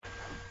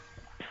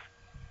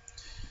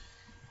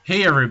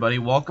Hey everybody,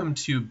 welcome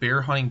to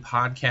Bear Hunting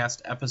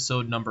Podcast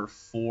episode number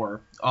 4.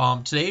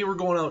 Today we're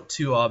going out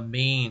to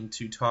Maine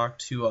to talk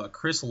to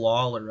Chris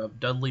Lawler of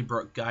Dudley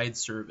Brook Guide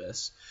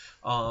Service.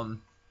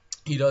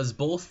 He does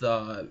both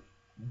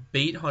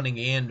bait hunting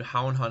and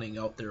hound hunting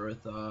out there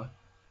with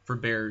for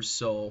bears,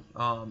 so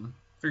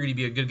figured he'd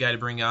be a good guy to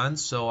bring on.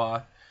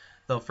 So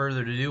without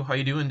further ado, how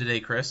you doing today,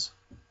 Chris?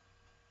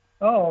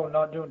 Oh,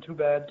 not doing too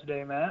bad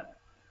today, Matt.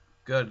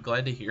 Good,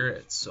 glad to hear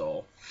it.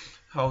 So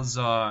how's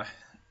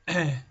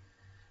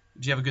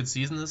did you have a good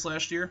season this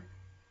last year?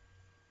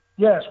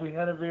 Yes, we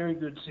had a very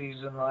good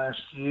season last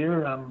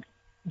year.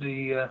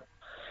 The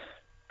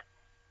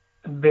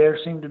Bears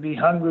seemed to be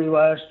hungry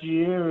last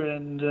year,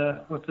 and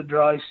with the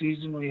dry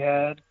season we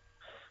had,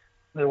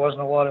 there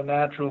wasn't a lot of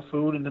natural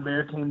food, and the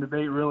bear came to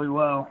bait really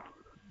well.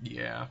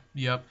 Yeah,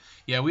 yep.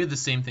 Yeah, we had the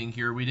same thing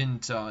here. We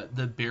didn't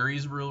the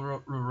berries were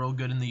real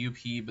good in the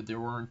UP, but there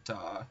weren't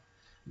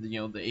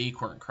the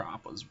acorn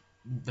crop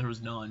there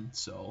was none,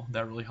 so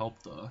that really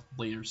helped the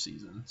later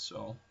season.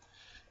 So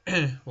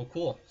well,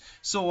 cool.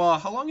 So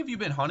how long have you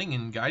been hunting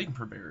and guiding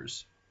for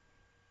bears?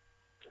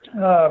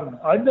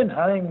 I've been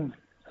hunting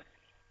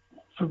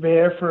for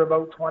bear for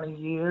about 20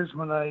 years.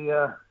 When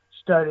I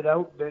started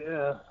out,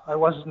 I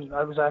wasn't.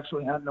 I was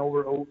actually hunting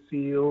over oat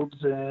fields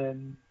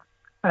and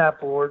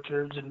apple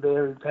orchards and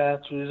berry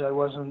patches. I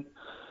wasn't.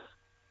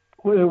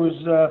 It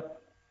was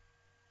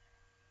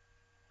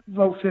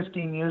about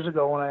 15 years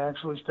ago when I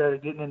actually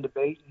started getting into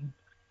baiting.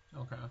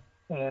 Okay.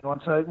 And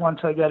once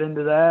I got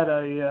into that,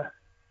 I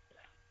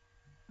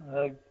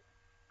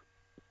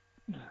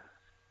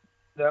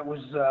that was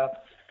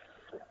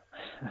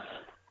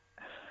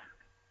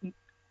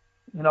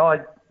I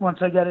once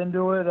I got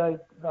into it,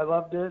 I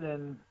loved it,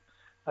 and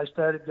I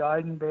started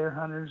guiding bear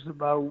hunters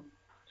about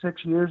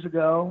 6 years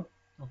ago,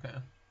 Okay.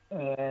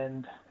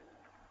 and,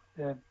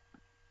 and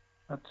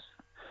that's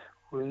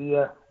we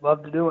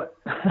love to do it.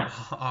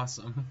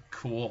 Awesome.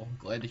 Cool.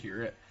 Glad to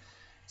hear it.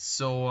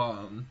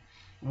 So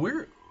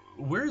where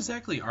where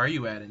exactly are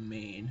you at in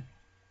Maine?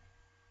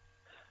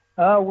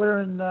 We're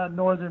in the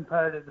northern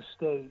part of the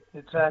state.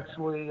 It's Okay.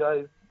 actually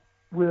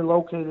we're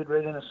located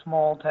right in a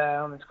small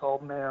town. It's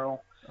called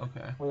Merrill.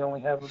 Okay. We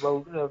only have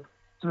about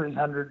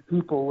 300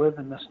 people live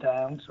in this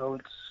town, so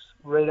it's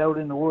right out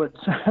in the woods.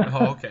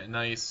 Oh, okay,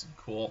 nice,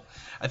 cool.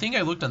 I think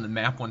I looked on the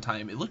map one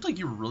time. It looked like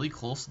you were really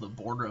close to the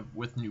border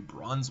with New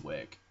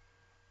Brunswick.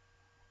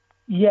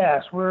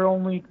 Yes, we're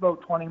only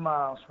about 20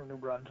 miles from New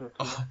Brunswick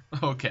here.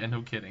 Oh, okay,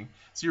 no kidding.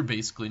 So you're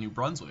basically New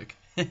Brunswick.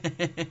 Yeah,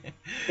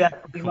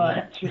 pretty Cool.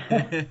 much.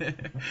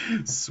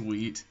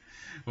 Sweet.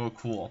 Well,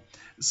 cool.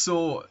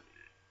 So,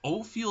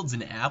 oat fields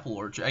and apple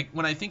orchard.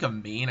 When I think of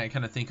Maine, I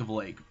kind of think of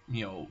like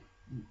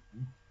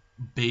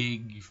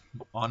big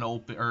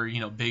unopen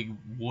or big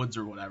woods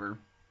or whatever.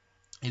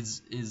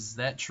 Is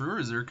that true, or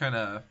is there kind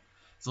of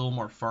it's a little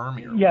more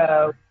farmy or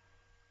Yeah, whatever?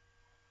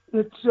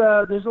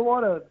 it's there's a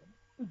lot of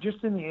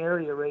just in the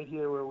area right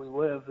here where we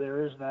live.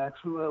 There is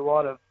actually a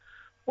lot of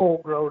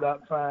old growed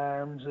up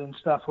farms and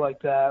stuff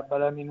like that.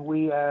 But I mean,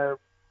 we are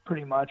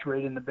pretty much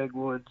right in the big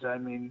woods. I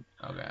mean,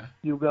 Okay.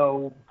 you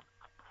go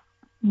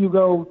you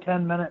go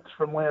 10 minutes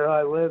from where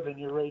I live, and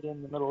you're right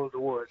in the middle of the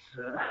woods.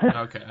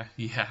 Okay.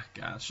 Yeah,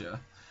 gotcha.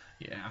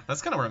 Yeah,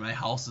 that's kind of where my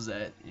house is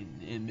at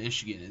in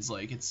Michigan. Is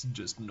like it's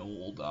just an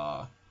old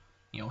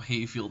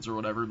hay fields or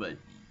whatever, but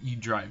you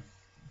drive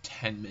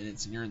 10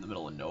 minutes and you're in the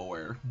middle of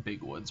nowhere,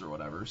 big woods or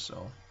whatever.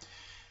 So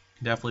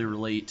definitely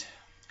relate.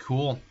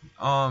 Cool.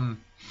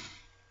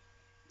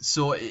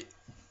 So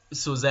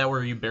so is that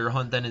where you bear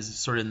hunt then? Is it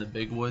sort of in the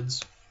big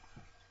woods?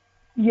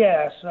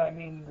 Yes, I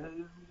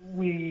mean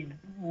we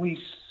lease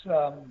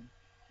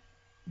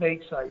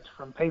bait sites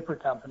from paper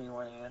company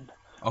land.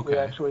 We Okay.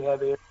 actually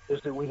have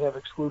areas that we have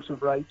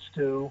exclusive rights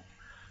to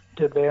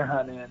bear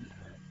hunt in.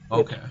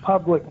 It's Okay.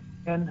 public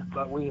land,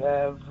 but we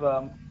have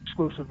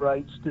exclusive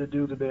rights to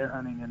do the bear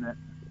hunting in it.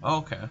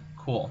 Okay.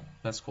 Cool.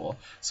 That's cool.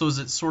 So is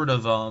it sort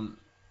of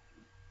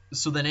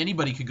so then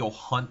anybody could go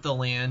hunt the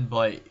land,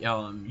 but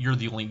you're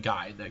the only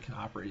guide that can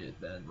operate it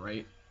then,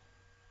 right?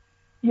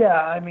 Yeah,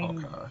 I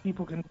mean Okay.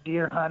 people can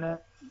deer hunt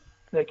it.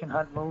 They can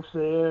hunt moose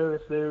there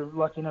if they're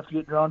lucky enough to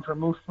get drawn for a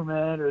moose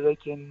permit, or they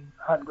can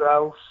hunt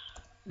grouse.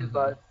 Mhm.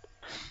 But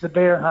the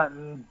bear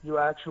hunting, you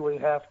actually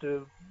have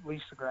to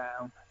lease the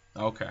ground.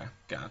 Okay.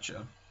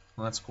 Gotcha.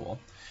 Well, that's cool.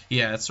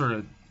 Yeah, it's sort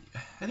of.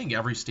 I think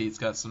every state's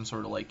got some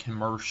sort of like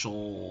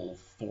commercial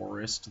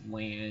forest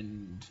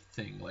land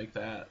thing like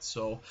that.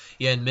 So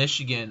yeah, in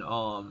Michigan,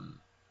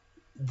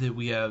 that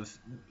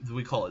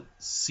we call it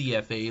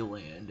CFA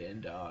land,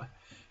 and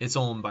it's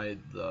owned by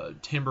the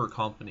timber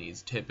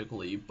companies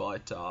typically,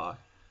 but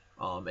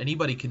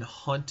anybody can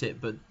hunt it,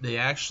 but they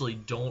actually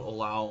don't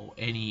allow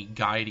any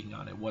guiding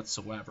on it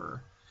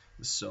whatsoever.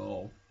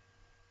 So,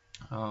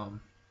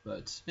 um,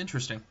 but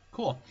interesting,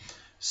 cool.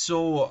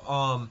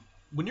 So,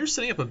 when you're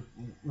setting up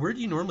where do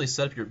you normally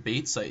set up your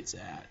bait sites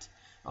at?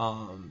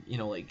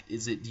 Like,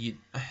 is it,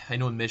 I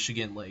know in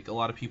Michigan, like, a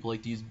lot of people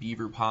like to use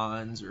beaver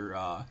ponds or,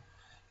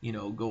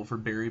 go for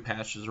berry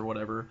patches or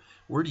whatever.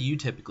 Where do you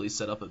typically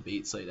set up a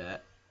bait site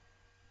at?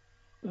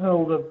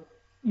 So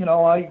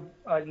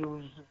I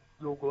use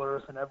Google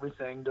Earth and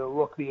everything to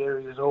look the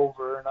areas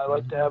over, and I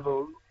like to Mhm. have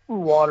a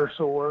water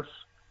source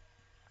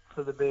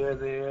for the bear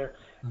there,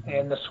 Mhm.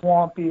 and the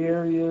swampy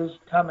areas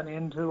coming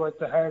into like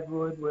the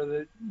hardwood where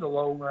the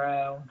low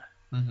ground.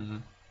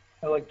 Mhm.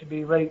 I like to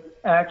be right.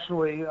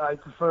 Actually, I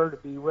prefer to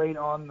be right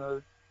on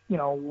the,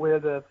 where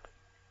the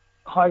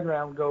high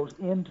ground goes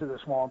into the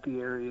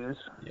swampy areas,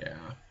 Yeah.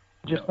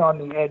 just Yep. on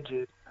the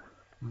edges.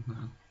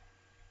 Mhm.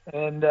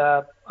 And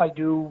I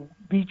do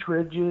beach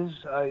ridges.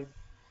 I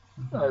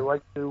Mhm.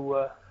 like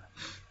to,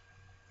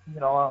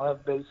 I'll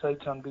have bait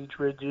sites on beach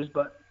ridges,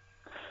 but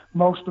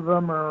most of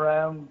them are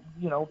around,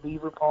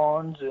 beaver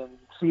ponds and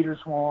cedar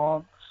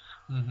swamps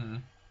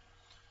Mhm.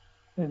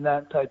 in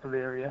that type of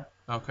area.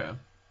 Okay.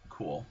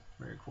 Cool.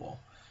 Very cool.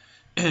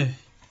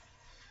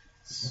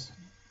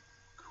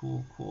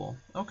 Cool. Cool.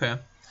 Okay.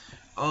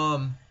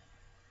 Um.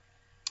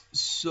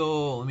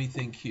 So let me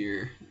think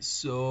here.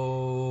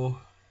 So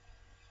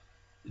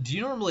do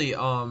you normally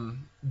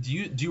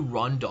do you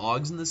run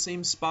dogs in the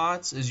same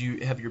spots as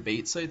you have your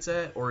bait sites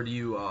at, or do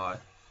you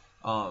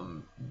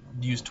um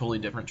use totally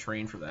different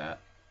terrain for that?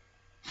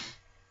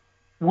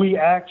 We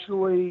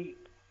actually,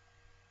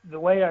 the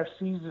way our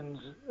seasons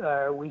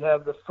are, we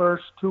have the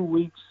first 2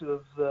 weeks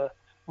of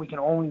we can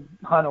only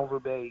hunt over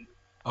bait.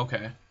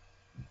 Okay.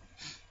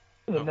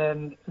 Oh. And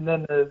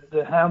then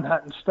the hound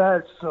hunting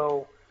starts.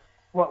 So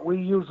what we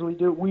usually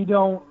do, we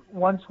don't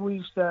once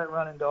we start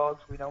running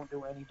dogs, we don't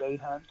do any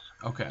bait hunts.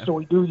 Okay. So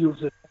we do use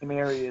the same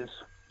areas,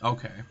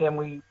 Okay. and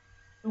we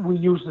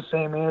use the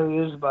same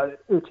areas,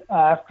 but it's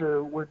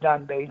after we're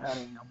done bait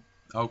hunting them.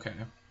 Okay.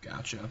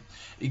 Gotcha.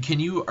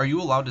 Are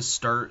you allowed to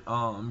start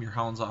your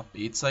hounds off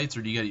bait sites,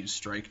 or do you gotta use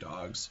strike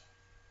dogs?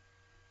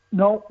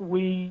 No,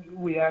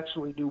 we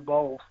actually do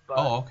both,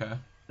 Oh, but okay.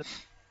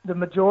 the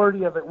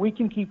majority of it we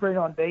can keep right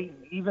on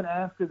baiting even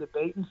after the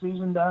baiting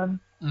season done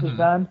is Mm-hmm.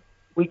 done.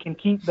 We can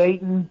keep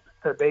baiting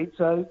our bait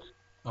sites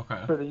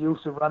Okay. for the use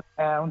of running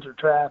hounds or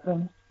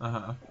trapping.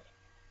 Uh-huh.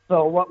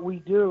 So what we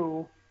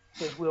do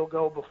is we'll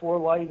go before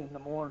light in the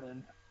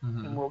morning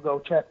Mm-hmm. and we'll go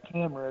check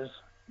cameras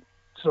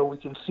so we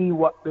can see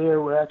what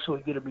bear we're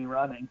actually going to be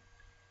running.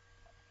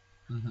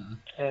 Mm-hmm.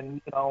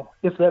 And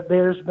if that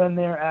bear's been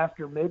there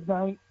after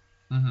midnight,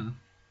 Mm-hmm.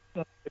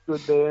 and it's a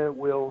good bear,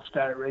 we'll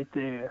start right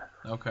there.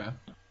 Okay.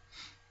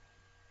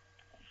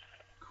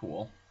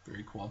 Cool.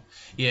 Very cool.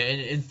 Yeah,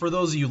 and for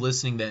those of you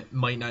listening that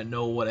might not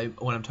know what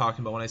I'm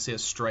talking about when I say a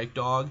strike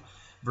dog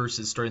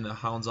versus starting the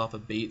hounds off a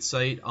bait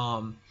site,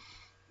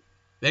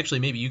 actually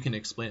maybe you can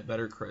explain it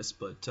better, Chris,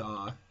 but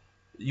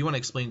you want to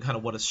explain kind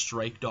of what a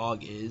strike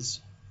dog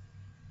is?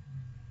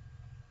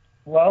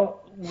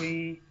 Well,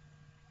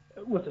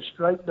 with a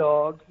striped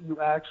dog, you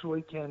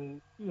actually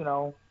can,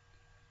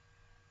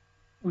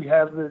 we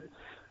have the,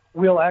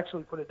 we'll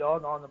actually put a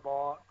dog on the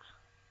box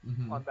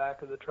Mm-hmm. on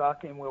back of the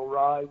truck and we'll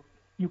ride.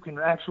 You can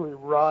actually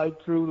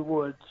ride through the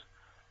woods,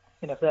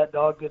 and if that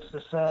dog gets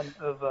the scent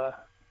of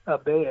a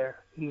bear,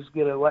 he's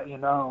gonna let you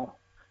know.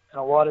 And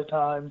a lot of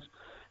times,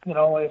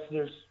 if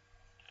there's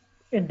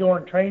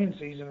during training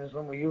season is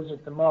when we use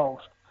it the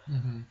most.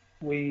 Mm-hmm.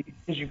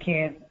 Because you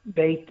can't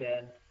bait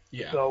then.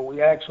 Yeah. So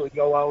we actually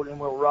go out and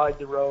we'll ride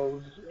the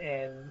roads,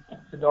 and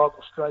the dog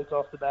will strike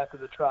off the back of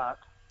the truck,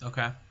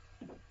 Okay.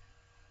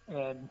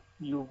 and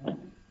he'll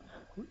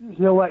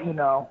let you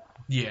know.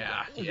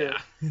 Yeah, That,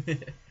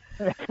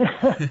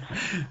 yeah.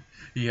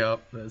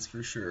 Yep, that's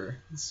for sure.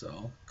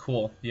 So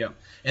cool. Yep.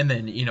 And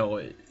then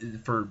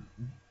for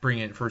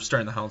for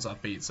starting the hounds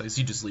off bait sites,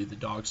 you just leave the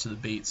dogs to the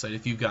bait site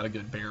if you've got a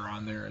good bear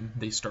on there, and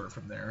they start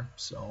from there.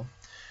 So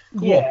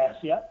cool. yes,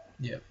 yep.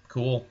 Yep.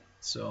 Cool.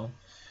 So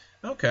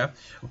okay.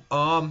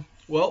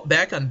 Well,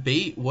 back on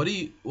bait.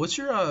 What's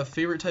your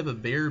favorite type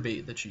of bear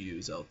bait that you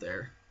use out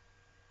there?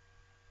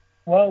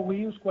 Well, we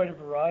use quite a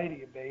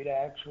variety of bait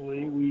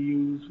actually. We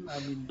use,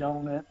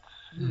 donuts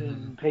Mm-hmm.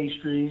 and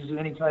pastries,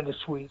 any kind of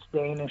sweets,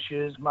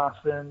 danishes,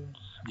 muffins.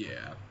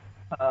 Yeah.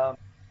 Um,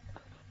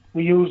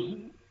 we use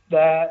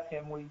that,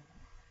 and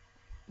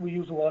we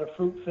use a lot of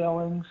fruit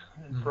fillings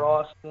and Mm-hmm.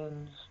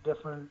 frostings,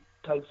 different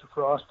types of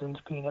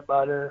frostings, peanut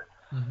butter.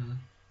 Mm-hmm.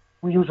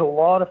 We use a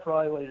lot of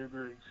fry later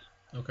grease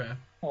Okay.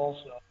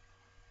 also,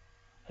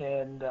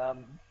 and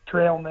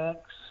trail mix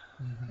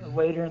Mm-hmm.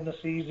 later in the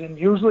season.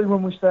 Usually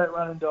when we start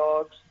running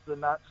dogs, the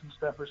nuts and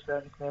stuff are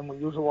starting to come in. We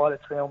use a lot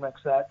of trail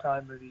mix that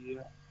time of the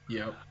year.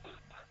 Yep.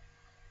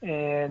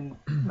 And,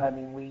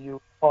 we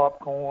use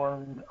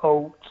popcorn,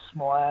 oats,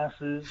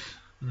 molasses.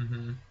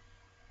 Mm-hmm.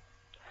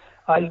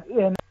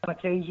 And on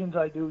occasions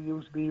I do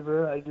use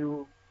beaver.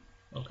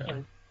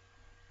 Okay.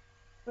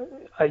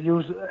 I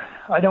use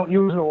I don't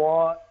use it a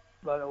lot,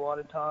 but a lot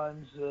of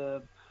times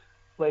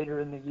later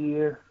in the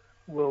year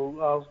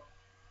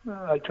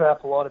I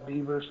trap a lot of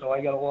beaver, so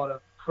I got a lot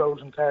of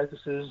frozen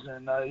carcasses,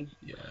 and I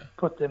Yeah.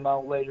 put them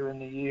out later in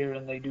the year,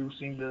 and they do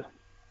seem to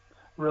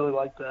really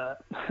like that.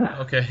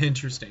 Okay,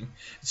 interesting.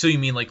 So you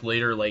mean like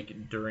later,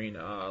 like during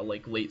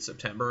like late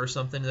September or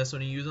something? That's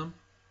when you use them?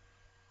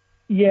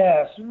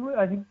 Yes,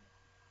 I think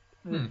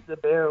Hmm. the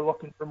bear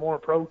looking for more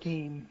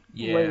protein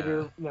Yeah.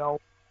 later,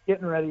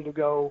 getting ready to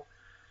go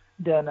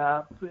den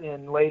up,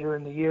 and later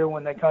in the year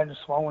when they're kind of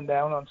slowing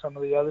down on some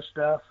of the other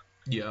stuff,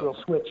 Yeah.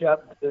 we'll switch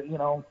up.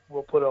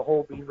 We'll put a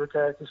whole beaver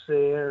carcass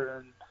there,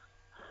 and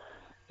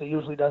it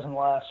usually doesn't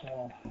last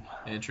long.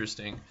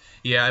 Interesting.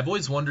 Yeah, I've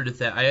always wondered if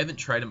that. I haven't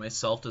tried it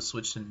myself to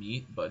switch to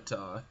meat, but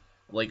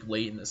like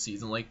late in the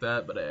season like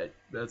that. But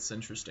that's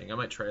interesting. I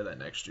might try that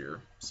next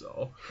year.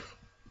 So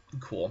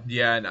cool.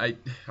 Yeah, and I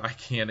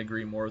can't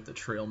agree more with the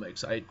trail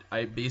mix.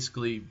 I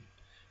basically,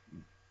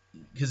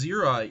 because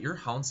your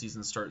hound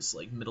season starts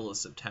like middle of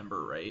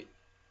September, right?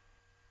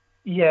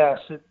 Yes,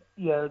 it's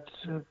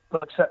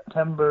like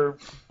September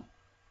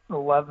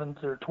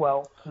 11th or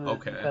 12th,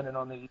 Okay. depending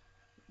on the.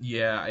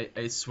 Yeah,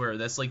 I swear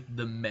that's like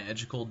the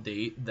magical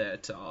date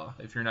that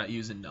if you're not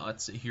using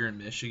nuts here in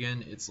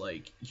Michigan, it's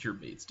like your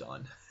bait's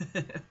done.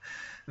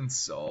 And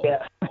so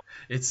Yeah.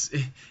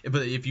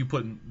 but if you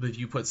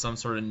put some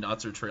sort of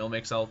nuts or trail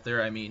mix out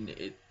there, I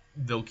mean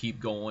they'll keep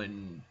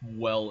going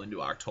well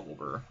into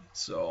October.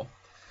 So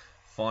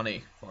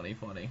funny.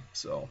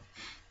 So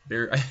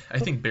I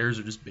think bears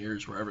are just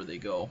bears wherever they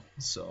go.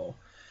 So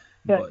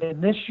Yeah, but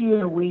and this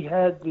year we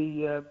had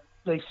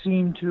they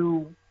seemed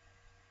to.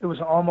 It was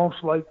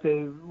almost like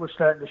they were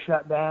starting to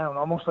shut down,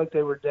 almost like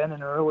they were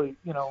denning early,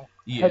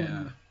 yeah.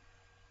 heading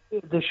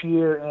this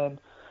year, and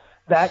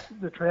that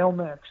the trail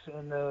mix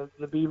and the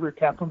beaver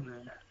kept them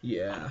there.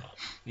 Yeah.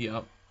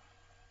 Yep.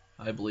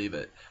 I believe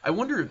it. I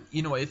wonder,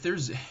 if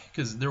there's,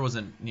 because there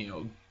wasn't,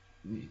 do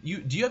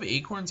you have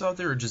acorns out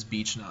there or just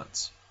beech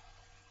nuts?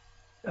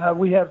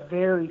 We have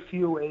very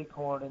few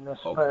acorn in this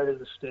part of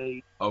the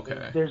state.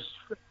 Okay. There's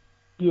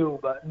few,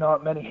 but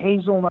not many.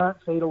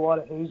 Hazelnuts, they ate a lot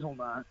of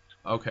hazelnuts.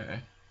 Okay.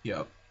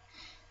 Yep.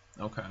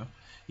 Okay.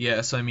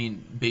 Yeah, so I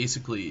mean,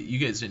 basically, you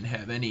guys didn't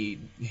have any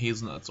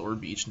hazelnuts or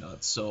beech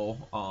nuts, so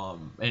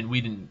and we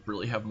didn't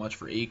really have much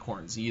for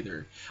acorns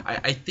either.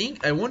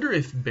 I wonder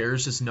if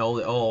bears just know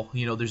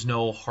that there's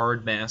no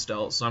hard mast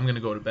out, so I'm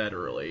gonna go to bed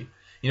early.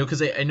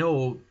 Because I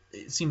know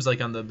it seems like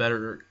on the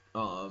better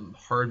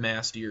hard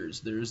mast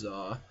years, there's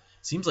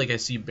seems like I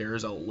see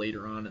bears out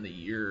later on in the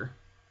year,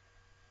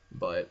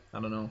 but I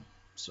don't know.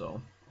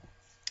 So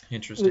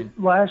interesting.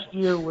 Last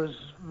year was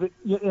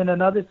in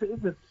another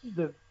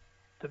the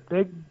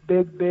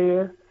big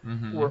bear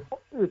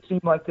Mm-hmm. it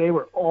seemed like they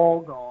were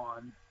all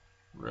gone.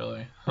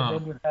 Really? And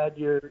then you had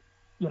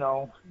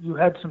you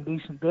had some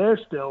decent bears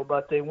still,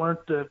 but they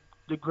weren't the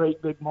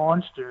great big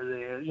monster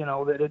there,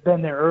 that had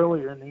been there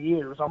earlier in the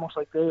year. It was almost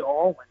like they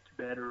all went to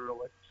bed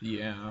early.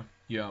 Yeah.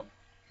 Yep.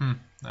 I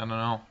don't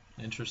know.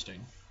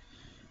 Interesting.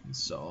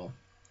 So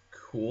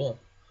cool.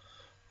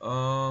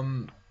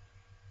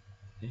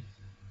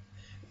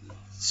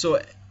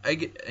 So I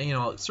get,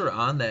 sort of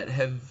on that,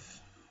 have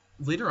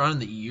later on in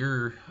the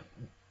year,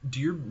 do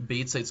your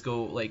bait sites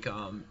go like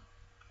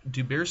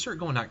do bears start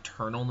going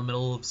nocturnal in the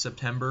middle of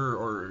September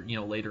or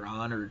later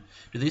on, or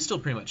do they still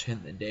pretty much hit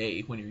in the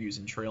day when you're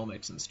using trail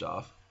mix and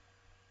stuff?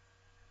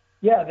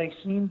 Yeah, they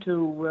seemed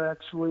to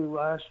actually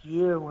last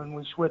year when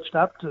we switched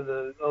up to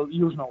the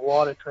using a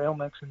lot of trail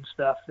mix and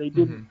stuff. They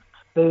didn't.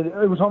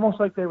 It was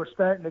almost like they were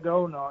starting to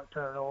go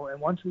nocturnal,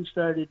 and once we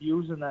started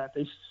using that,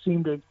 they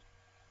seemed to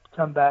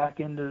come back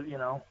into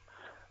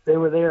they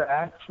were there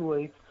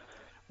actually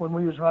when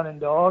we was running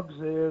dogs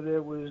there.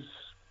 There was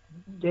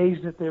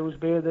days that there was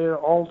bear there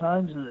all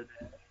times of the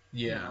day.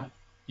 Yeah.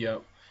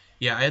 Yep.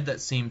 Yeah, I had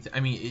that same I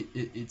mean,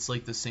 it's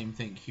like the same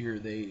thing here.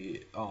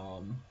 They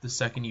the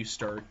second you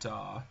start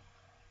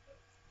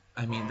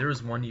I mean, there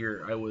was one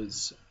year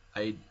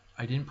I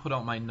didn't put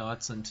out my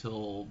nuts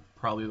until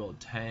probably about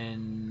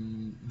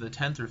the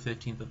 10th or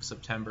 15th of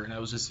September, and I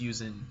was just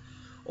using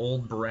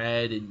old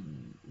bread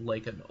and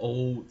like an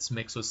oats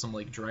mixed with some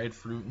like dried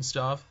fruit and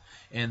stuff,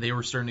 and they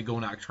were starting to go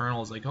nocturnal. I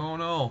was like, oh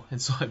no.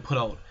 And so I put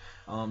out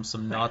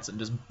some nuts, and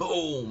just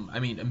boom, I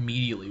mean,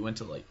 immediately went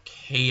to like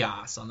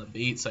chaos on the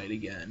bait site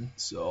again.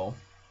 So,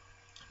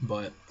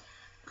 but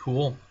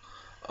cool.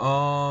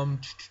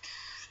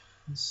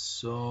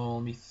 So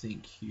let me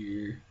think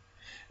here.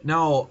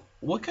 Now,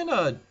 what kind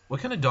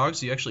of dogs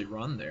do you actually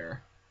run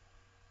there?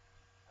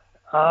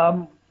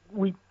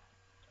 We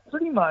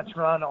pretty much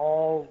run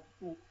all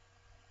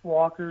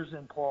walkers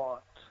and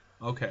plots.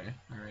 Okay,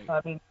 all right.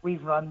 I mean,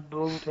 we've run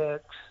blue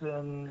ticks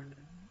and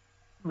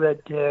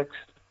red ticks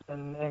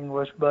and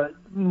English, but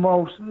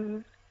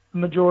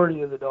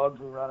majority of the dogs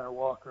we run are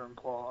walker and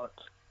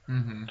plots.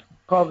 Mm-hmm.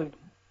 Probably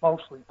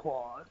mostly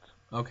plots.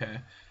 Okay.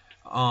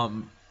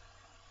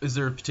 Is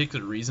there a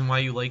particular reason why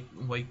you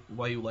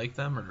like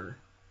them, or?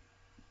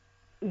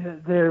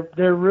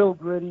 They're real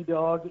gritty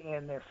dog,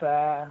 and they're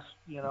fast.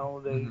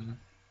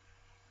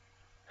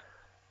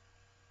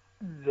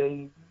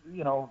 They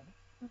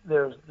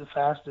they're the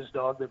fastest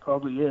dog there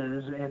probably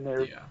is, and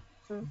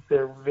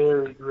they're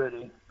very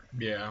gritty.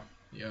 Yeah.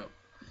 Yep.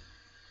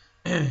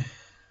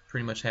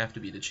 Pretty much have to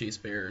be to chase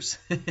bears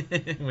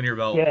when you're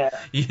about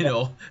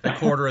a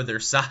quarter of their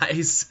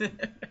size.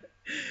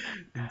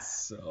 And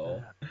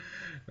so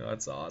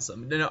that's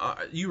awesome. Now,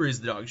 you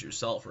raise the dogs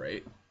yourself,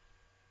 right?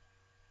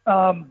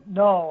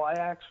 No, I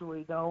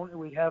actually don't.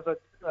 I have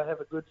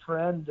a good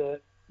friend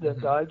that that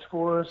guides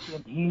for us,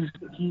 and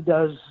he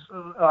does.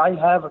 I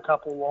have a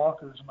couple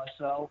walkers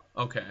myself,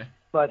 Okay.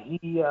 but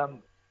he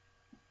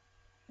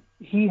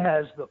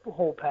has the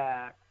whole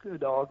pack of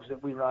dogs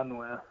that we run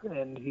with,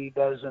 and he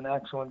does an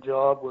excellent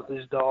job with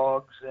his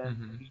dogs.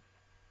 And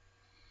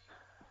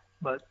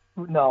but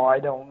no, I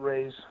don't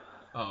raise.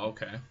 Oh,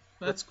 okay.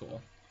 That's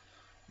cool.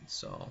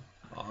 So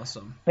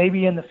awesome.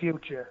 Maybe in the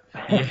future.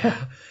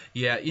 Yeah,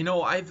 yeah.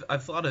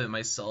 I've thought of it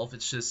myself.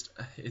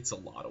 It's a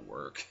lot of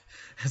work,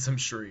 as I'm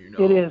sure you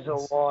know. It is a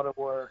lot of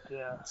work,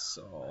 yeah.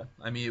 So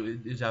I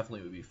mean, it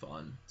definitely would be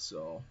fun.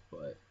 So,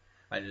 but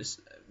I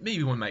just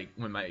maybe when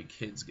my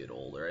kids get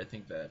older, I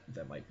think that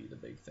might be the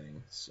big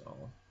thing.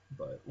 So,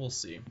 but we'll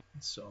see.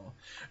 So,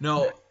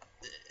 no,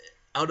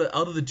 out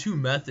of the two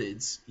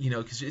methods,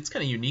 because it's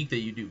kind of unique that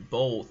you do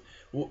both.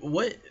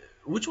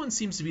 Which one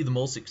seems to be the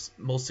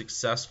most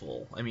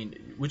successful? I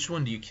mean, which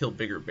one do you kill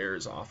bigger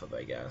bears off of,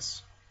 I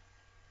guess?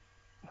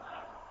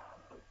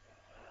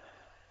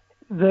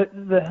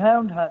 The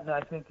hound hunting, I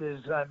think,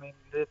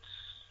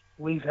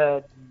 we've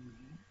had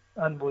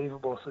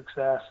unbelievable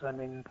success. I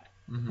mean,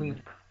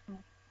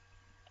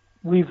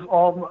 we've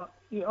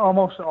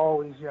almost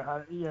always your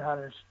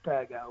hunters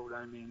tag out.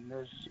 I mean,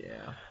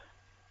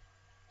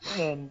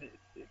 and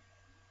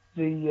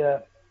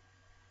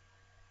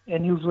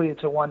and usually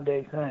it's a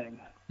 1-day thing.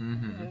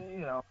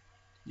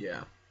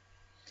 Yeah,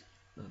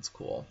 that's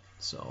cool.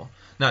 So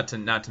not to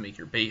make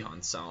your bait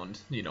hunt sound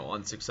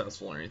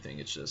unsuccessful or anything.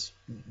 It's just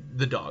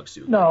the dogs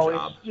do a good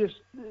job.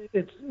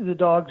 It's the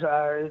dogs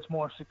it's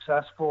more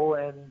successful,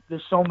 and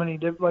there's so many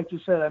like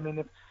you said. I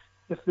mean,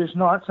 if there's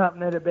not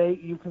something at a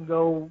bait, you can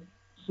go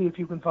see if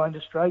you can find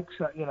a strike.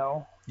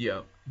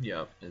 Yep,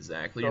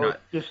 exactly. So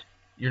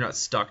you're not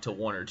stuck to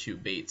one or two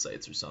bait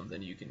sites or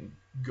something. You can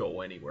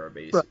go anywhere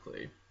basically.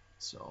 Right.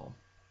 So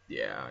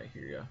yeah, I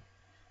hear you.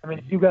 I mean,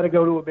 if you got to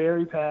go to a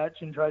berry patch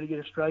and try to get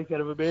a strike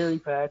out of a berry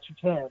patch, you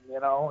can,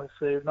 if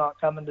they're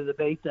not coming to the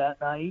bait that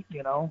night,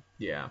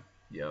 Yeah,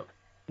 yep.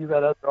 You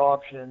got other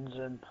options.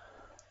 And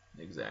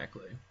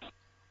exactly.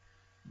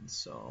 And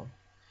so,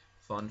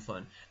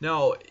 fun.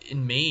 Now,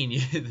 in Maine,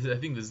 I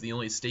think this is the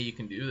only state you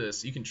can do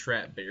this. You can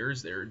trap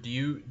bears there. Do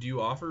you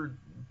offer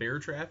bear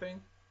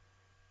trapping?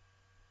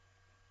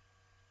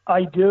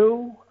 I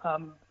do.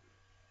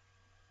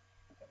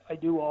 I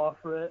do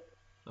offer it.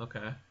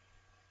 Okay.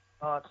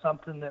 Not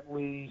something that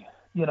we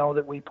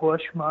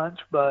push much,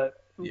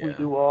 but we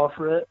do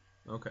offer it.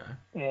 Okay.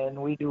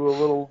 And we do a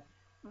little,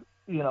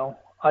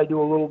 I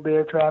do a little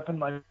bear trapping.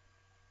 My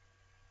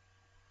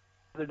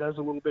brother does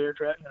a little bear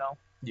trap,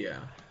 Yeah.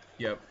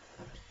 Yep.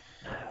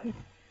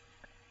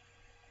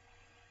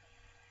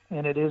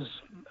 And it is,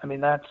 I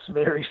mean, that's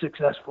very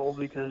successful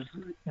because,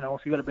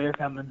 if you got a bear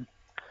coming,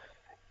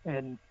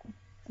 and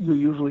you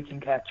usually can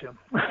catch him.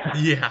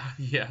 Yeah,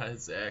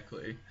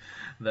 exactly.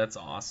 That's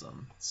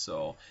awesome.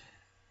 So,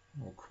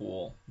 well,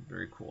 cool.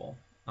 Very cool.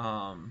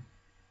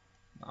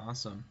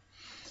 Awesome.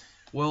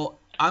 Well,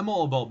 I'm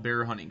all about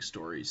bear hunting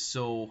stories.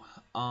 So,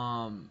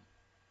 from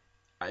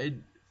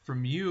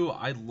you,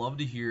 I'd love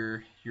to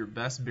hear your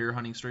best bear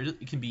hunting story.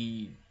 It can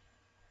be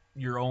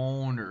your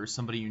own or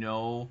somebody you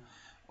know,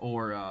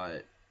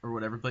 or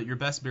whatever. But your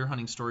best bear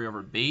hunting story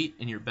over bait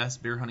and your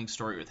best bear hunting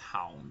story with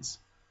hounds.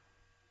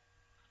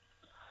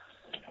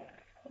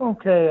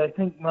 Okay, I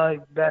think my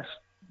best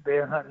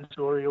bear hunting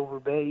story over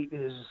bait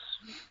is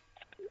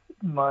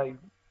my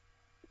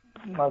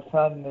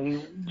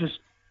son.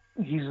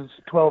 He's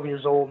 12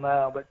 years old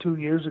now, but 2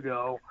 years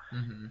ago,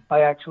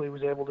 I actually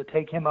was able to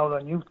take him out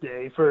on youth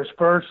day for his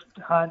first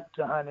hunt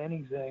to hunt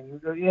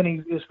anything,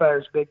 as far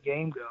as big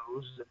game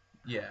goes.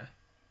 Yeah.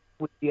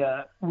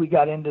 We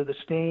got into the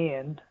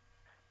stand,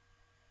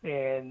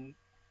 and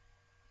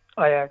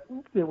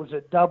it was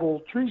a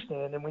double tree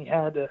stand, and we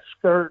had a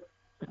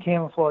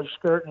camouflage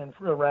skirting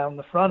around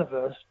the front of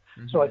us,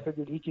 so I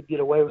figured he could get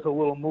away with a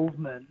little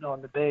movement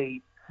on the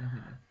bait.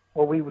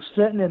 Well, we were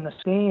sitting in the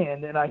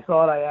stand, and I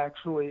thought I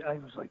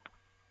was like,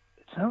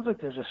 it sounds like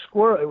there's a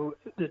squirrel.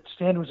 The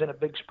stand was in a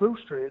big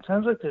spruce tree. It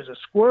sounds like there's a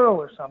squirrel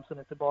or something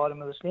at the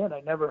bottom of the stand.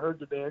 I never heard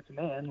the bear come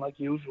in like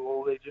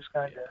usual. They just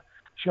kind of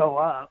show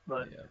up.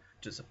 But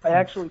I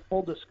actually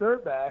pulled the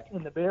skirt back,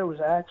 and the bear was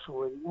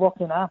actually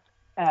looking up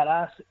at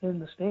us in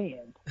the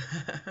stand.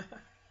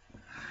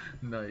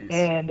 Nice.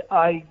 And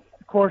I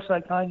was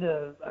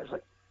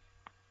like,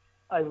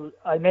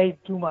 I made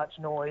too much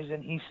noise,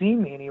 and he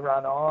seen me, and he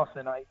ran off,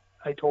 and I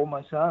told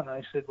my son,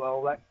 I said,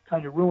 well, that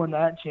kind of ruined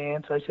that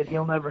chance. I said,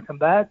 he'll never come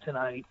back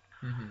tonight.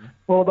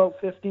 Well,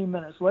 about 15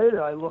 minutes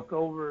later, I look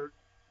over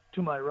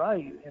to my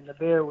right, and the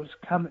bear was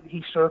coming.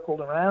 He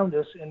circled around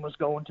us and was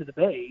going to the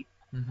bait.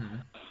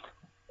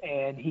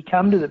 And he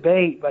come to the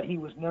bait, but he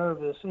was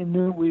nervous and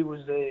knew we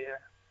was there.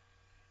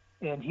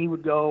 And he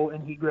would go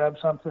and he'd grab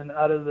something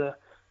out of the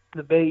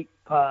bait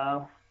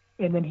pile,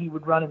 and then he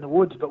would run in the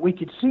woods. But we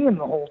could see him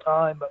the whole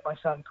time, but my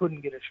son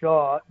couldn't get a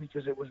shot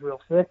because it was real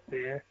thick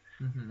there.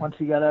 Once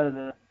he got out of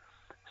the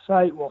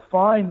sight, well,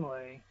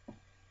 finally,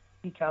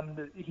 he come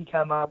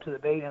out to the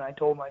bait, and I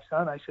told my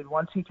son, I said,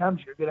 once he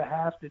comes, you're going to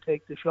have to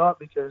take the shot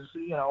because,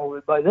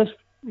 by this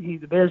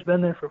the bear's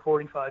been there for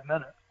 45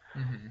 minutes,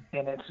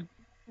 and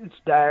it's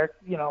dark.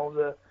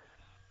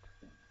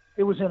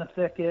 It was in a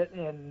thicket,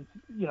 and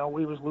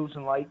we was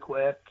losing light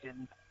quick,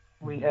 and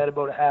we had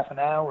about a half an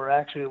hour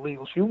actually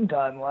legal shooting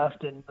time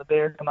left, and the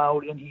bear come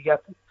out and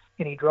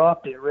he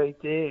dropped it right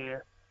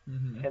there,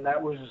 and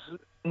that was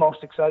the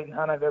most exciting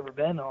hunt I've ever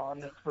been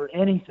on for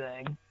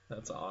anything.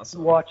 That's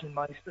awesome.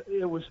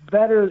 It was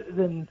better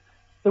than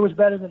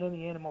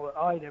any animal that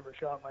I'd ever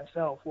shot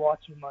myself.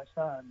 Watching my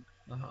son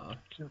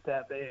shoot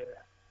that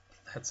bear.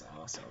 That's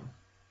awesome.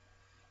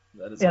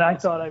 That is. And awesome. I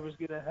thought I was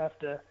gonna have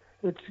to.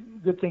 It's a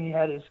good thing he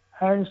had his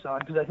harness on,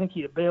 because I think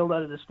he had bailed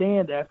out of the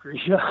stand after he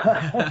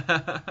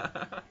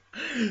shot.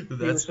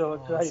 That's so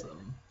excited.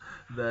 awesome.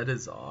 That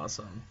is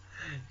awesome.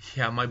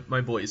 Yeah, my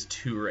boy's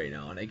 2 right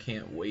now, and I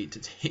can't wait to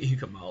take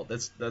him out.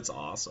 That's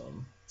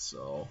awesome.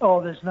 So.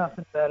 Oh, there's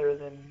nothing better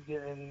than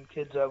getting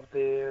kids out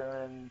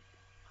there, and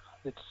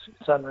it's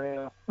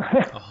unreal.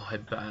 Oh, I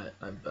bet.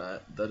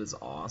 That is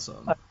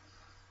awesome.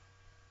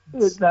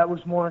 That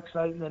was more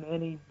exciting than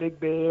any big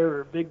bear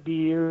or big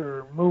deer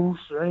or moose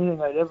or anything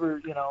I'd ever,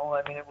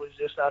 it was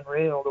just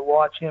unreal to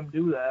watch him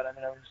do that.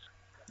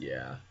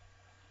 Yeah,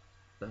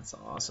 that's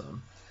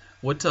awesome.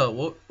 What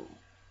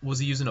was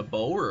he using, a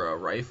bow or a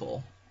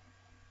rifle?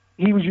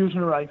 He was using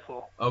a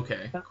rifle.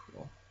 Okay,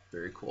 cool.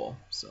 Very cool.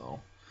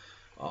 So,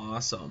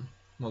 awesome.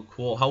 Well,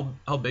 cool.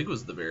 How big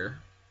was the bear?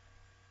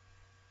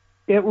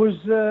 It was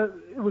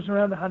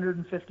around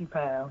 150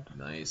 pounds.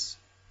 Nice.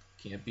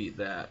 Can't beat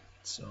that.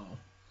 So.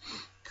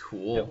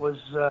 Cool. It was,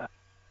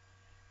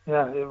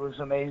 it was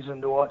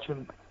amazing to watch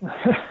him.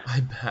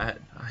 I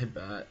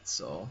bet.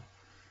 So,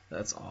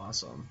 that's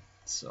awesome.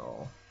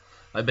 So,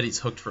 I bet he's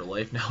hooked for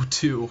life now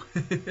too.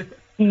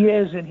 He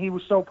is, and he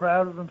was so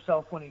proud of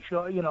himself when he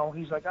showed.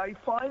 He's like, I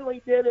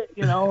finally did it.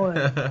 And,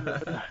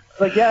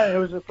 like, yeah, it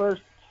was the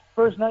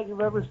first night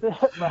you've ever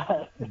set,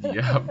 man.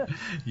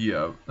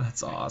 Yep.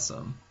 That's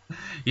awesome.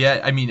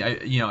 Yeah, I mean,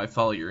 I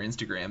follow your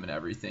Instagram and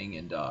everything,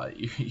 and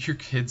your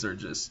kids are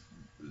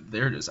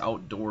they're just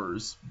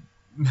outdoorsmen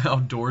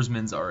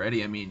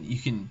already. I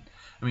mean,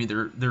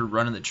 they're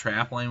running the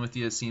trap line with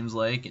you, it seems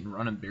like, and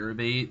running bear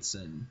baits,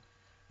 and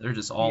they're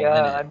just all in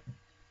it.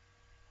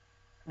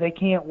 They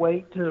can't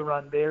wait to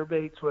run bear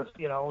baits with,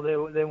 they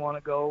want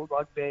to go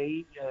like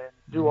bait and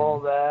do all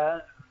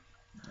that.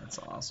 That's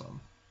awesome.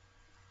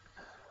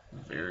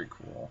 Very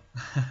cool.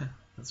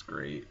 That's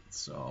great.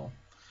 So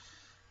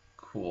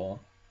cool.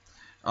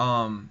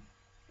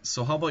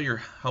 So how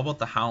about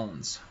the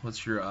hounds?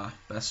 What's your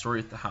best story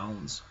with the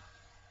hounds?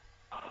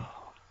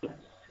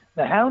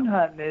 The hound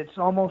hunting, it's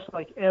almost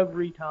like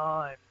every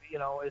time,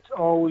 it's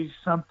always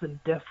something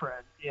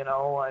different. You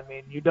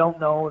don't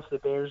know if the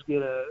bear's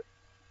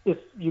if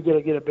you're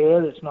gonna get a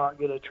bear that's not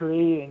get a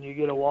tree, and you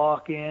get a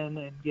walk in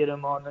and get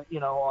him on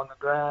the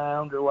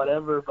ground or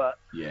whatever. But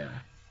yeah,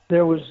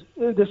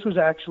 this was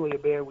actually a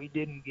bear we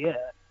didn't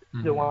get.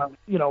 The one,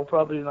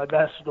 probably my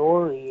best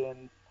story,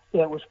 and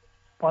it was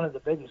one of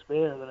the biggest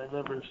bears that I've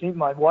ever seen.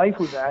 My wife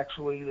was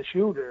actually the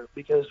shooter,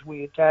 because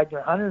we had tagged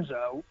our hunters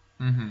out,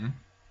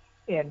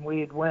 and we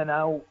had went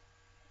out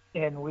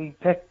and we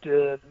picked.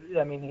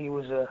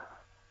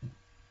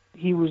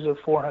 He was a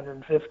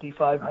 450,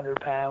 500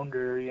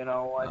 pounder.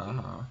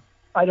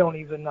 I don't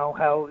even know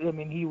how.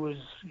 He was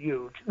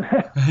huge.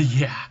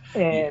 Yeah.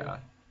 And yeah.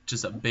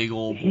 Just a big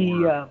old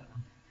boar.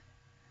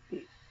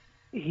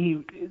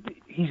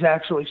 He's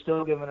actually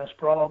still giving us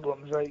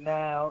problems right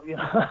now,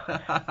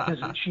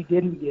 because she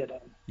didn't get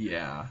him.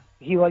 Yeah.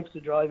 He likes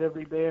to drive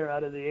every bear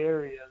out of the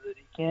area that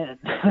he can.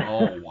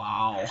 Oh,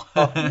 wow.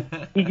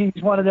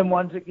 He's one of them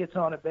ones that gets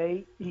on a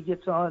bait.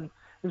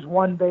 There's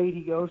one bait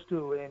he goes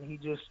to, and he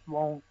just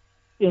won't.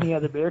 Any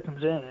other bear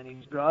comes in, and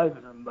he's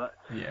driving them. But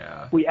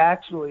yeah, we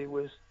actually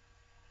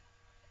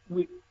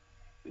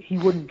he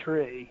wouldn't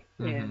tree,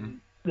 and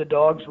the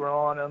dogs were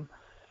on him,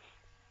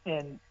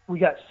 and we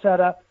got set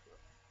up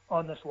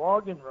on this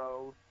logging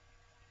road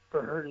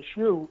for her to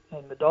shoot,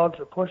 and the dogs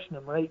were pushing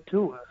him right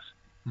to us.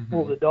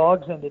 Well, the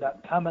dogs ended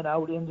up coming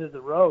out into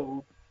the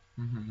road,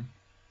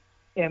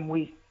 and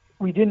we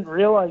didn't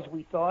realize.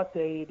 We thought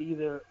they had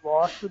either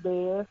lost the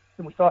bear,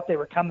 and we thought they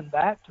were coming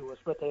back to us,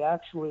 but they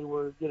actually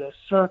were going to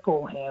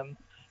circle him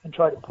and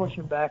try to push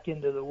him back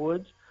into the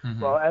woods.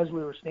 Well, as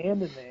we were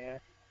standing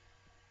there,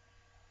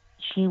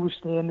 she was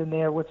standing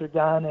there with her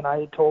gun, and I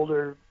had told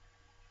her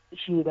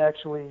she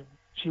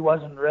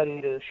wasn't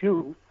ready to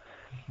shoot,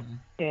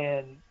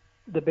 and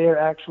the bear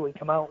actually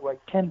come out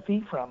like 10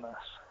 feet from us.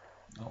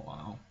 Oh,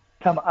 wow.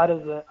 Come out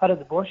of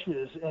the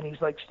bushes, and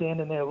he's like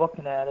standing there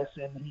looking at us,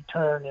 and he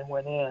turned and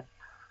went in.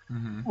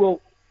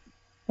 Well,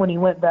 when he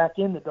went back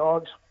in, the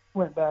dogs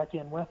went back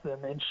in with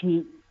him, and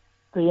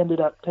they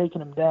ended up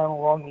taking him down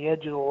along the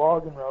edge of the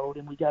logging road,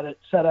 and we got it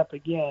set up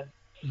again.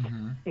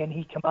 And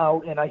he come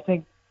out, and I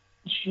think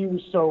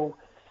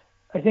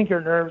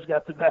her nerves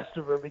got the best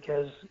of her,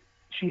 because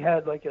she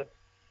had like a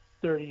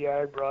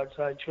 30-yard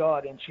broadside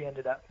shot, and she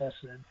ended up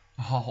missing.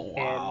 Oh,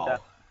 wow. And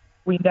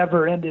we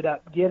never ended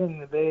up getting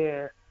the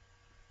bear.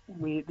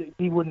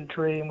 he wouldn't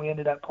tree, and we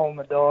ended up pulling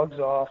the dogs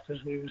off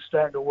because we was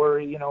starting to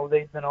worry. You know,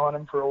 they'd been on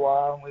him for a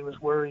while, and we was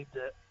worried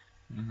that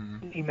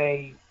he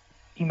may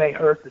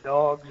hurt the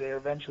dogs there.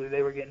 Eventually,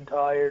 they were getting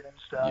tired and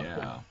stuff.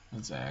 Yeah,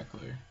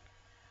 exactly.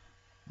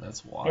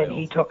 That's And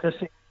he wild. took us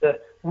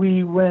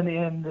we went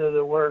into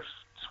the worst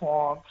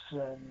swamps,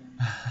 and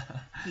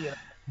you know,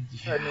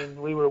 I Yeah.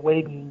 mean, we were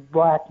wading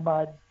black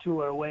mud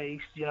to our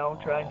waist, you know,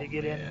 trying Oh to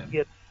get in and man.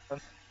 get them.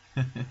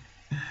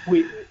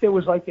 It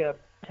was like a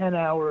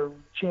 10-hour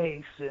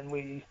chase,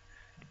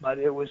 but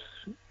it was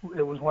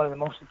one of the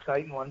most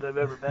exciting ones I've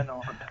ever been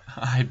on.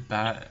 I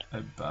bet. I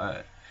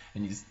bet.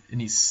 And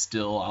he's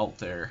still out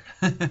there.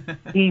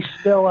 He's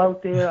still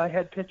out there. I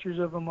had pictures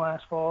of him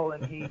last fall,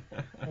 and he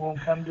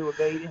won't come to a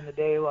bait in the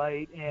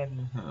daylight.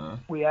 And Uh-huh.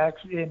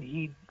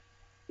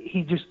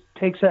 he just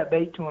takes that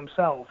bait to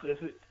himself. If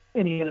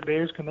any of the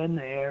bears come in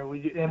there,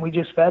 we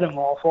just fed him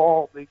all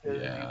fall because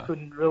you Yeah.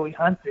 couldn't really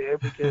hunt there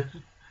because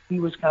he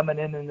was coming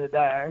in the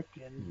dark,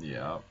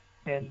 Yeah.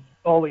 and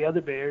all the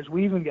other bears.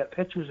 We even got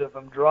pictures of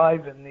him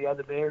driving the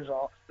other bears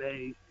off the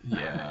bait.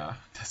 Yeah.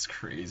 That's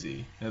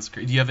crazy. That's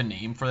crazy. Do you have a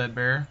name for that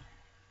bear?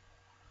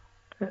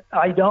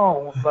 I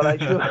don't, but I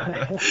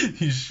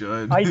should. You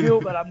should. I do,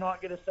 but I'm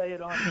not going to say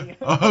it on here.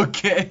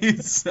 Okay,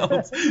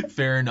 sounds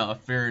fair enough.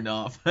 Fair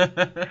enough.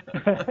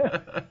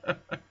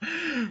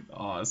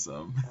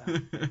 Awesome.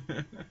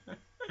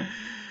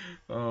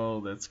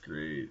 Oh, that's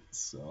great.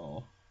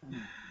 So,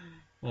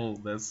 oh,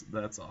 that's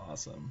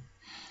awesome.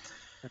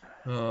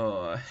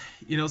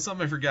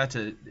 Something I forgot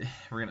to.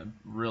 We're gonna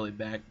really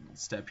back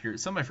step here.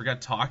 Something I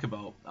forgot to talk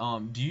about.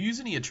 Do you use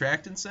any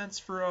attractant scents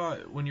for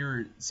when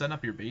you're setting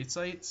up your bait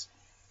sites?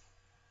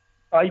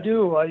 I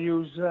do. I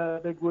use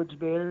Big Woods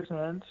Bear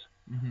scents,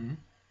 Mm-hmm.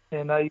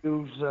 and I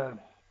use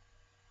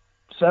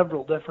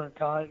several different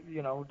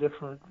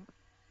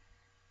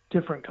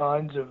different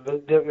kinds of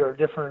or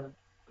different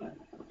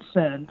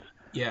scents,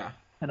 Yeah.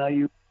 and I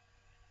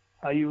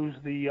use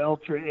the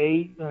Ultra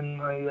 8 and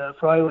my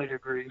Frylater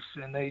grease,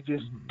 and they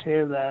just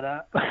tear that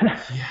up.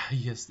 Yeah.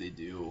 Yes, they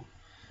do.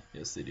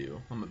 Yes, they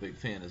do. I'm a big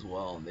fan as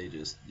well, and they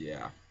just,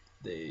 yeah,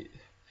 they,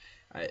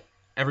 I,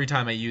 every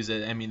time I use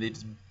it, I mean, they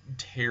just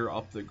tear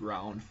up the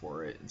ground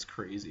for it. It's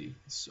crazy.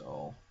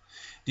 So,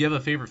 do you have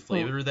a favorite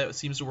flavor that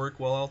seems to work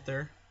well out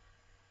there?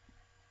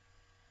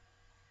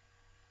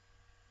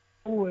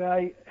 Oh,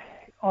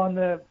 on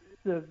the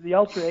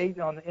Ultra 8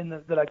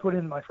 that I put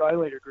in my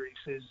Frylater grease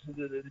is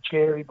the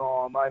cherry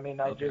bomb. I mean,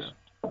 Okay.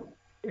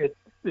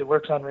 it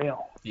works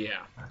unreal. Yeah,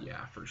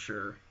 yeah, for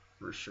sure,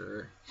 for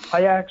sure.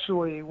 I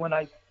actually, when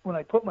I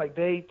put my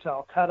baits,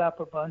 I'll cut up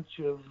a bunch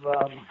of.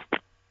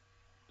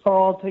 So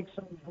I'll take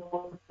some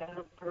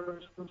down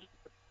first,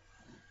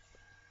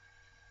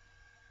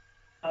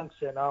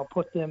 and I'll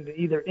put them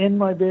either in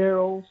my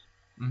barrels,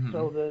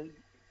 Mm-hmm.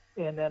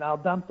 and then I'll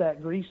dump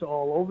that grease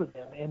all over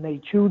them, and they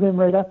chew them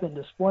right up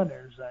into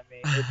splinters. I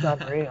mean, it's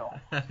unreal.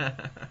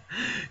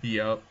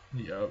 Yep,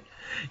 yep.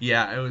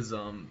 Yeah, I was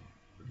a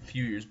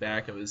few years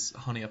back. I was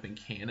hunting up in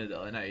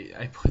Canada, and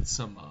I put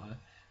some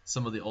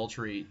of the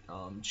Ultra 8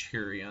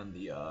 cherry on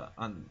the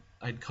on.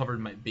 I'd covered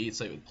my bait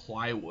site with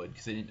plywood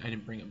because I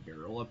didn't bring a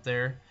barrel up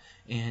there,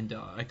 and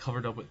I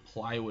covered up with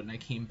plywood. And I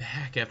came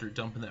back after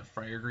dumping that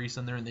fryer grease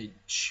in there, and they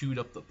chewed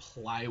up the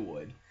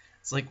plywood.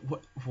 It's like,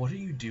 what are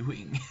you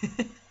doing?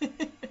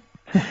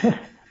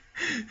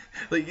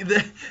 Like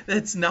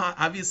that's not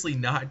obviously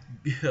not.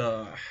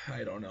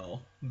 I don't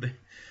know.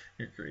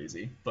 You're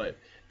crazy, but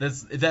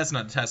that's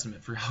not a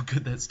testament for how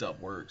good that stuff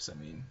works. I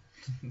mean,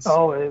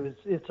 Oh,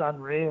 it's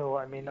unreal.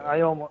 I mean,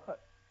 I almost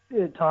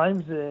at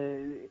times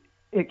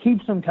it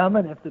keeps them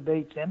coming if the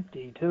bait's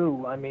empty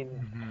too. I mean,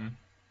 hmm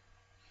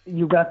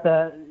you got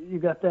that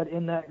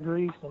in that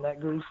grease, and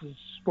that grease is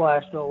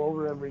splashed all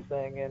over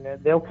everything, and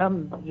they'll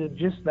come to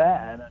just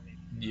that. I mean,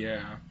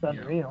 yeah, it's yeah,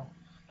 unreal.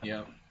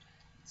 yeah.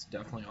 It's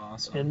definitely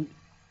awesome. And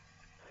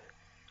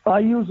I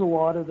use a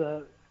lot of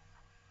the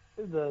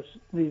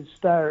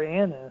Star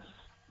Anise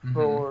hmm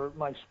for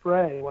my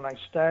spray when I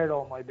start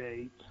all my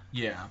baits.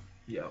 Yeah,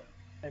 yep.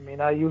 I mean,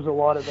 I use a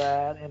lot of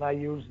that, and I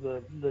use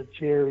the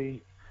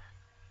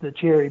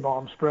cherry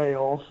bomb spray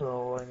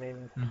also. I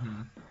mean,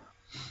 hmm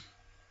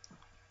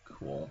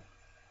Cool.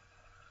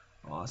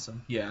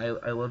 Awesome. Yeah,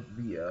 I love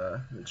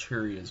the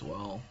cherry as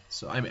well.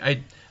 So I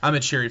mean, I'm a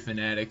cherry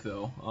fanatic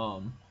though.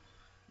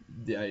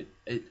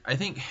 I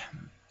think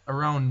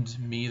around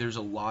me there's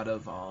a lot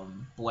of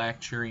black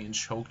cherry and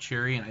choke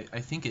cherry, and I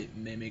think it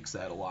mimics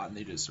that a lot, and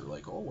they just are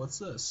like, oh, what's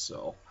this?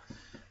 So,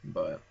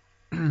 but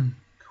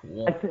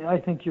cool. I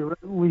think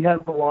we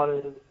have a lot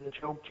of the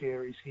choke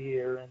cherries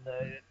here, and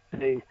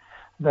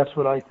that's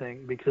what I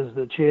think because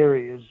the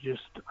cherry is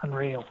just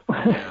unreal.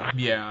 Yeah,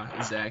 yeah,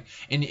 exact.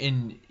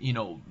 And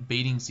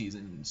baiting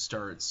season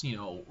starts,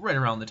 right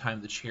around the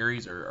time the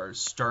cherries are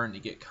starting to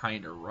get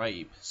kind of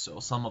ripe. So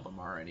some of them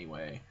are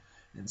anyway.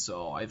 And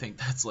so I think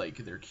that's like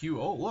their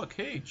cue. Oh, look,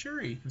 hey,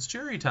 cherry, it's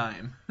cherry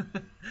time.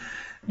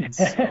 And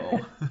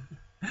so,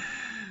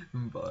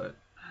 but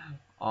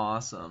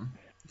awesome.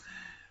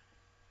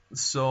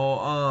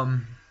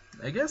 So,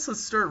 I guess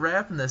let's start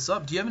wrapping this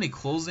up. Do you have any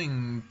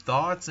closing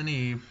thoughts? I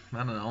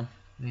don't know,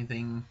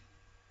 anything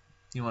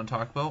you want to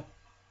talk about?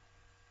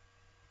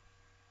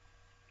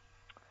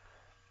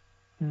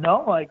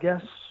 No, I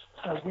guess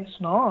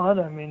not.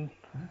 I mean,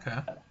 Okay.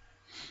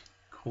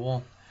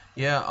 Cool.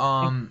 Yeah.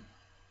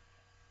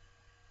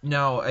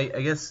 Now, I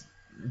guess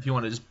if you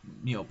want to just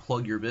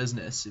plug your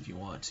business if you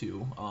want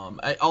to,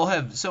 I'll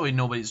have so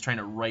nobody's trying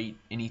to write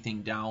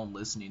anything down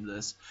listening to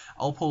this.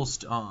 I'll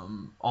post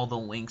all the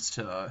links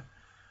to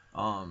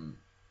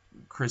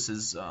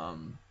Chris's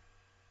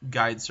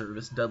guide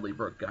service, Dudley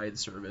Brook Guide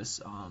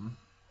Service.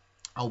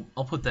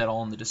 I'll put that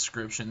all in the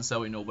description so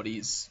that way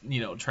nobody's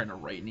trying to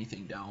write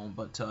anything down.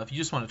 But if you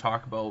just want to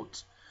talk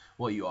about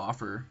what you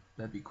offer,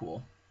 that'd be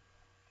cool.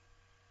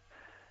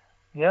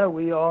 Yeah,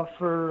 we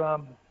offer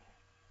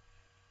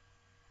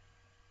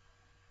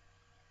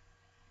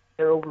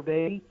bear over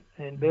bait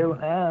and bear with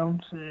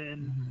hounds,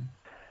 and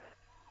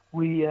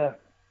we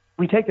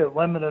take a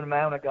limited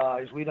amount of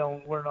guys.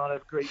 We're not a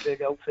great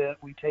big outfit.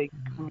 We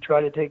try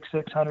to take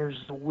 6 hunters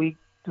a week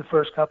the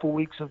first couple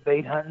weeks of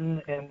bait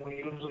hunting, and we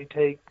usually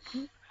take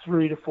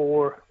 3 to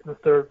 4 the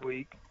third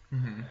week.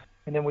 Mm-hmm.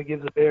 And then we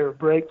give the bear a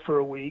break for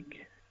a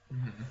week,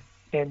 Mm-hmm.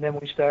 and then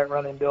we start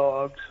running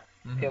dogs.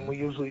 Mm-hmm. And we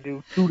usually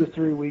do 2 to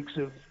 3 weeks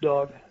of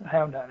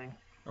hound hunting.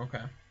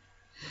 Okay.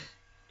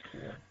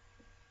 Cool.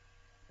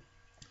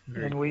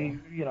 And we,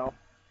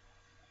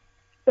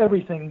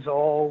 everything's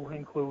all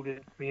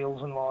included,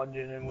 meals and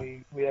lodging, and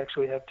we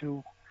actually have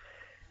two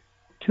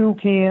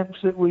camps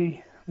that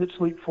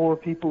sleep 4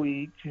 people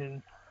each,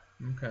 and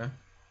Okay.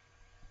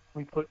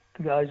 we put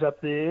the guys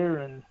up there,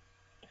 and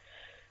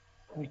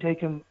we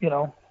take them,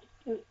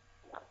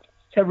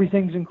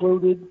 everything's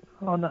included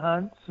on the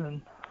hunts,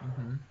 and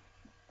Mm-hmm.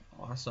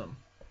 Awesome.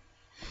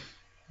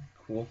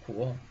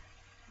 Cool.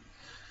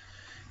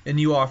 And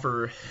you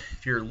offer,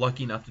 if you're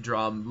lucky enough to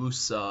draw a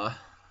moose, a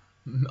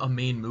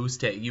main moose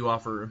tag, you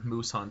offer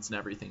moose hunts and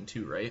everything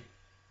too, right?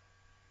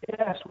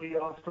 yes, we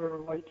offer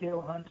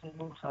whitetail hunts and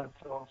moose hunts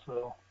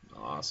also.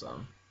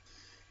 Awesome.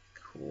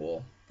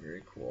 Cool.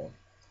 Very cool.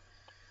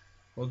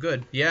 Well,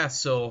 good. Yeah,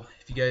 so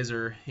if you guys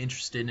are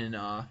interested in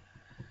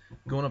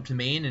going up to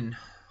Maine and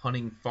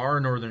hunting far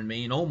northern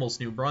Maine, almost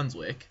New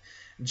Brunswick,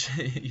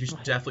 you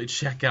should definitely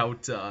check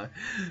out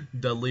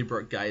Dudley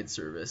Brook Guide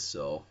Service.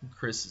 So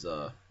Chris is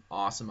a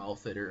awesome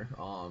outfitter.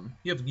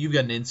 You've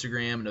got an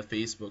Instagram and a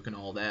Facebook and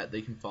all that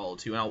they can follow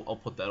too, and I'll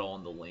put that all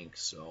in the link.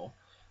 So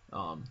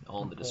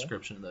all in the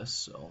description of this.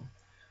 So,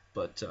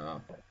 but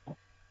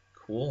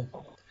cool.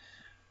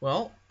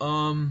 Well,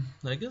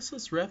 I guess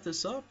let's wrap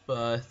this up.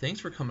 Thanks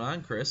for coming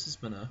on, Chris. It's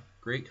been a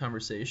great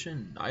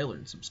conversation. I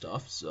learned some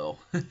stuff. So,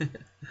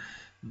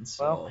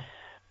 Well,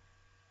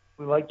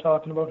 we like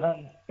talking about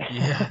hunting.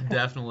 Yeah,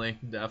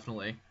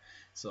 definitely.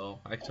 So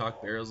I could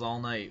talk barrels all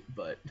night,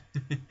 but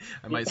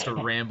I might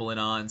start rambling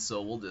on.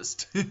 So we'll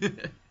just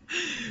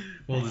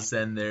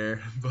end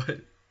there. But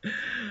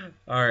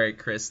all right,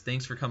 Chris,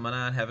 thanks for coming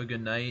on. Have a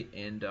good night,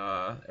 and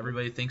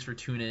everybody, thanks for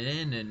tuning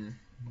in, and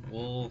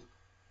we'll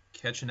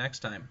catch you next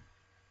time.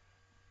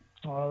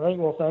 All right.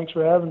 Well, thanks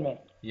for having me.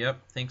 Yep.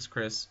 Thanks,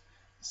 Chris.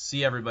 See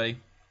you, everybody.